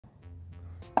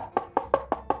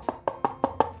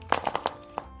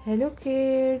Hello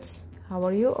kids, how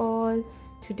are you all?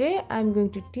 Today I'm going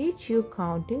to teach you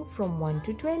counting from 1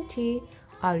 to 20.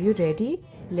 Are you ready?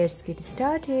 Let's get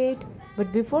started.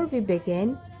 But before we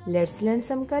begin, let's learn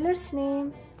some colors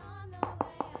name.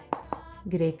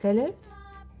 Grey color,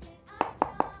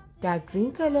 dark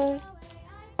green color,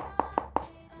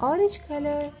 orange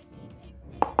color,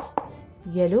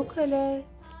 yellow color,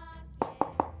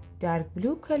 dark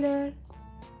blue color,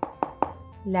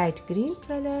 light green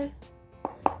color,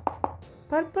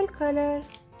 purple color.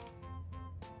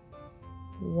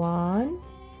 1,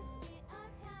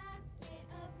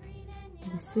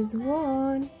 this is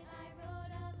 1.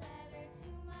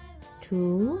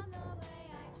 2,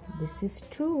 this is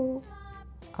 2.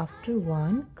 After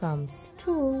 1 comes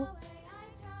 2.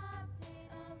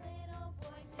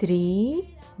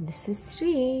 3, this is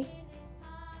 3.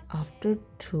 After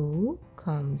 2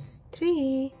 comes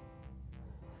 3.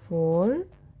 4,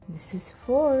 this is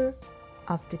 4.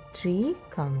 After 3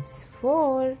 comes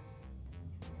 4.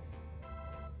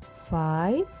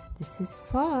 5, this is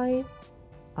 5.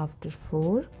 After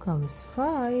 4 comes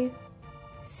 5.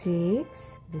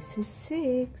 6, this is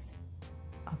 6.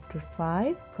 After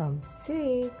 5 comes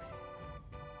 6.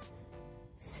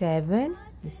 7,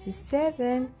 this is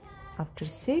 7. After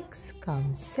 6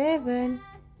 comes 7.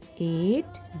 8,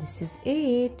 this is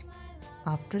 8.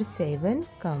 After 7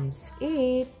 comes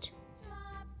 8.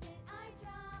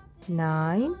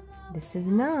 9, this is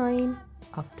 9.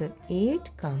 After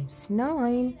 8 comes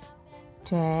 9.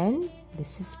 10,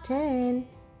 this is 10.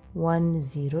 1,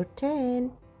 0,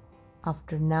 10.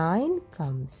 After 9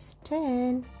 comes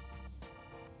 10.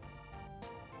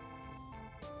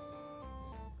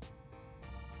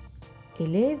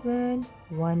 11,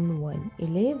 1, 1,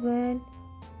 11.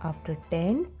 After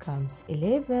 10 comes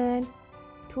 11.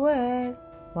 12,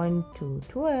 1, 2,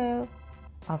 12.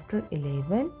 After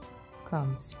 11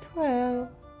 comes 12.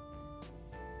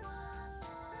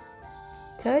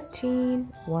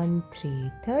 13, 1,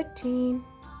 3, 13.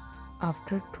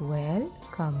 After 12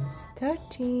 comes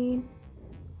 13.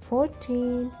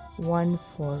 14, 1,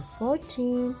 4,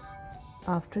 14.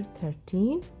 After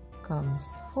 13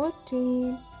 comes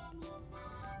 14.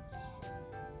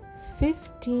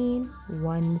 15,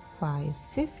 1, 5,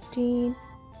 15.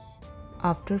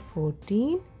 After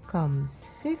 14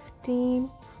 comes 15.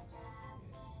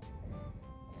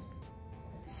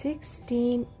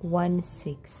 16, 1,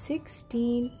 6,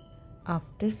 16.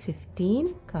 After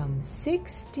 15 comes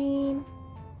 16.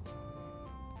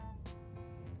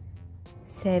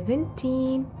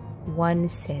 17, 1,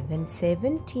 7,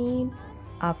 17.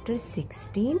 After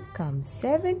 16 comes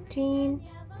 17.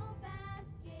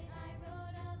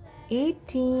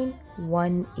 18,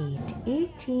 1, 8,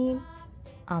 18.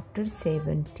 After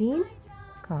 17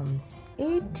 comes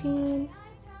 18.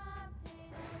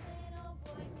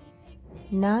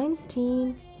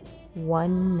 19,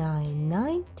 1, 9,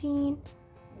 19.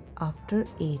 After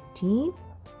 18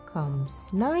 comes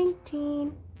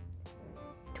 19.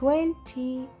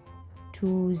 20,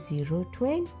 2, 0,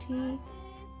 20.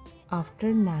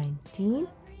 After 19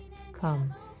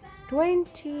 comes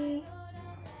 20.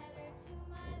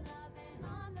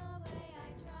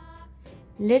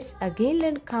 Let's again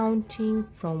learn counting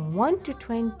from 1 to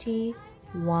 20.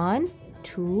 1,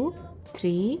 2,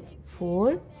 3,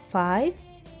 4, 5,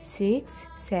 6,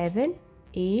 7,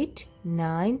 8,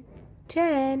 9,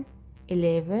 10,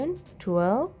 11,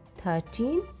 12,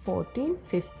 13, 14,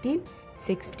 15,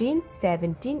 16,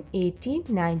 17, 18,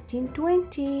 19,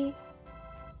 20.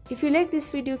 If you like this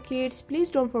video kids,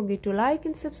 please don't forget to like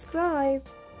and subscribe.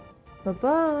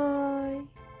 Bye-bye.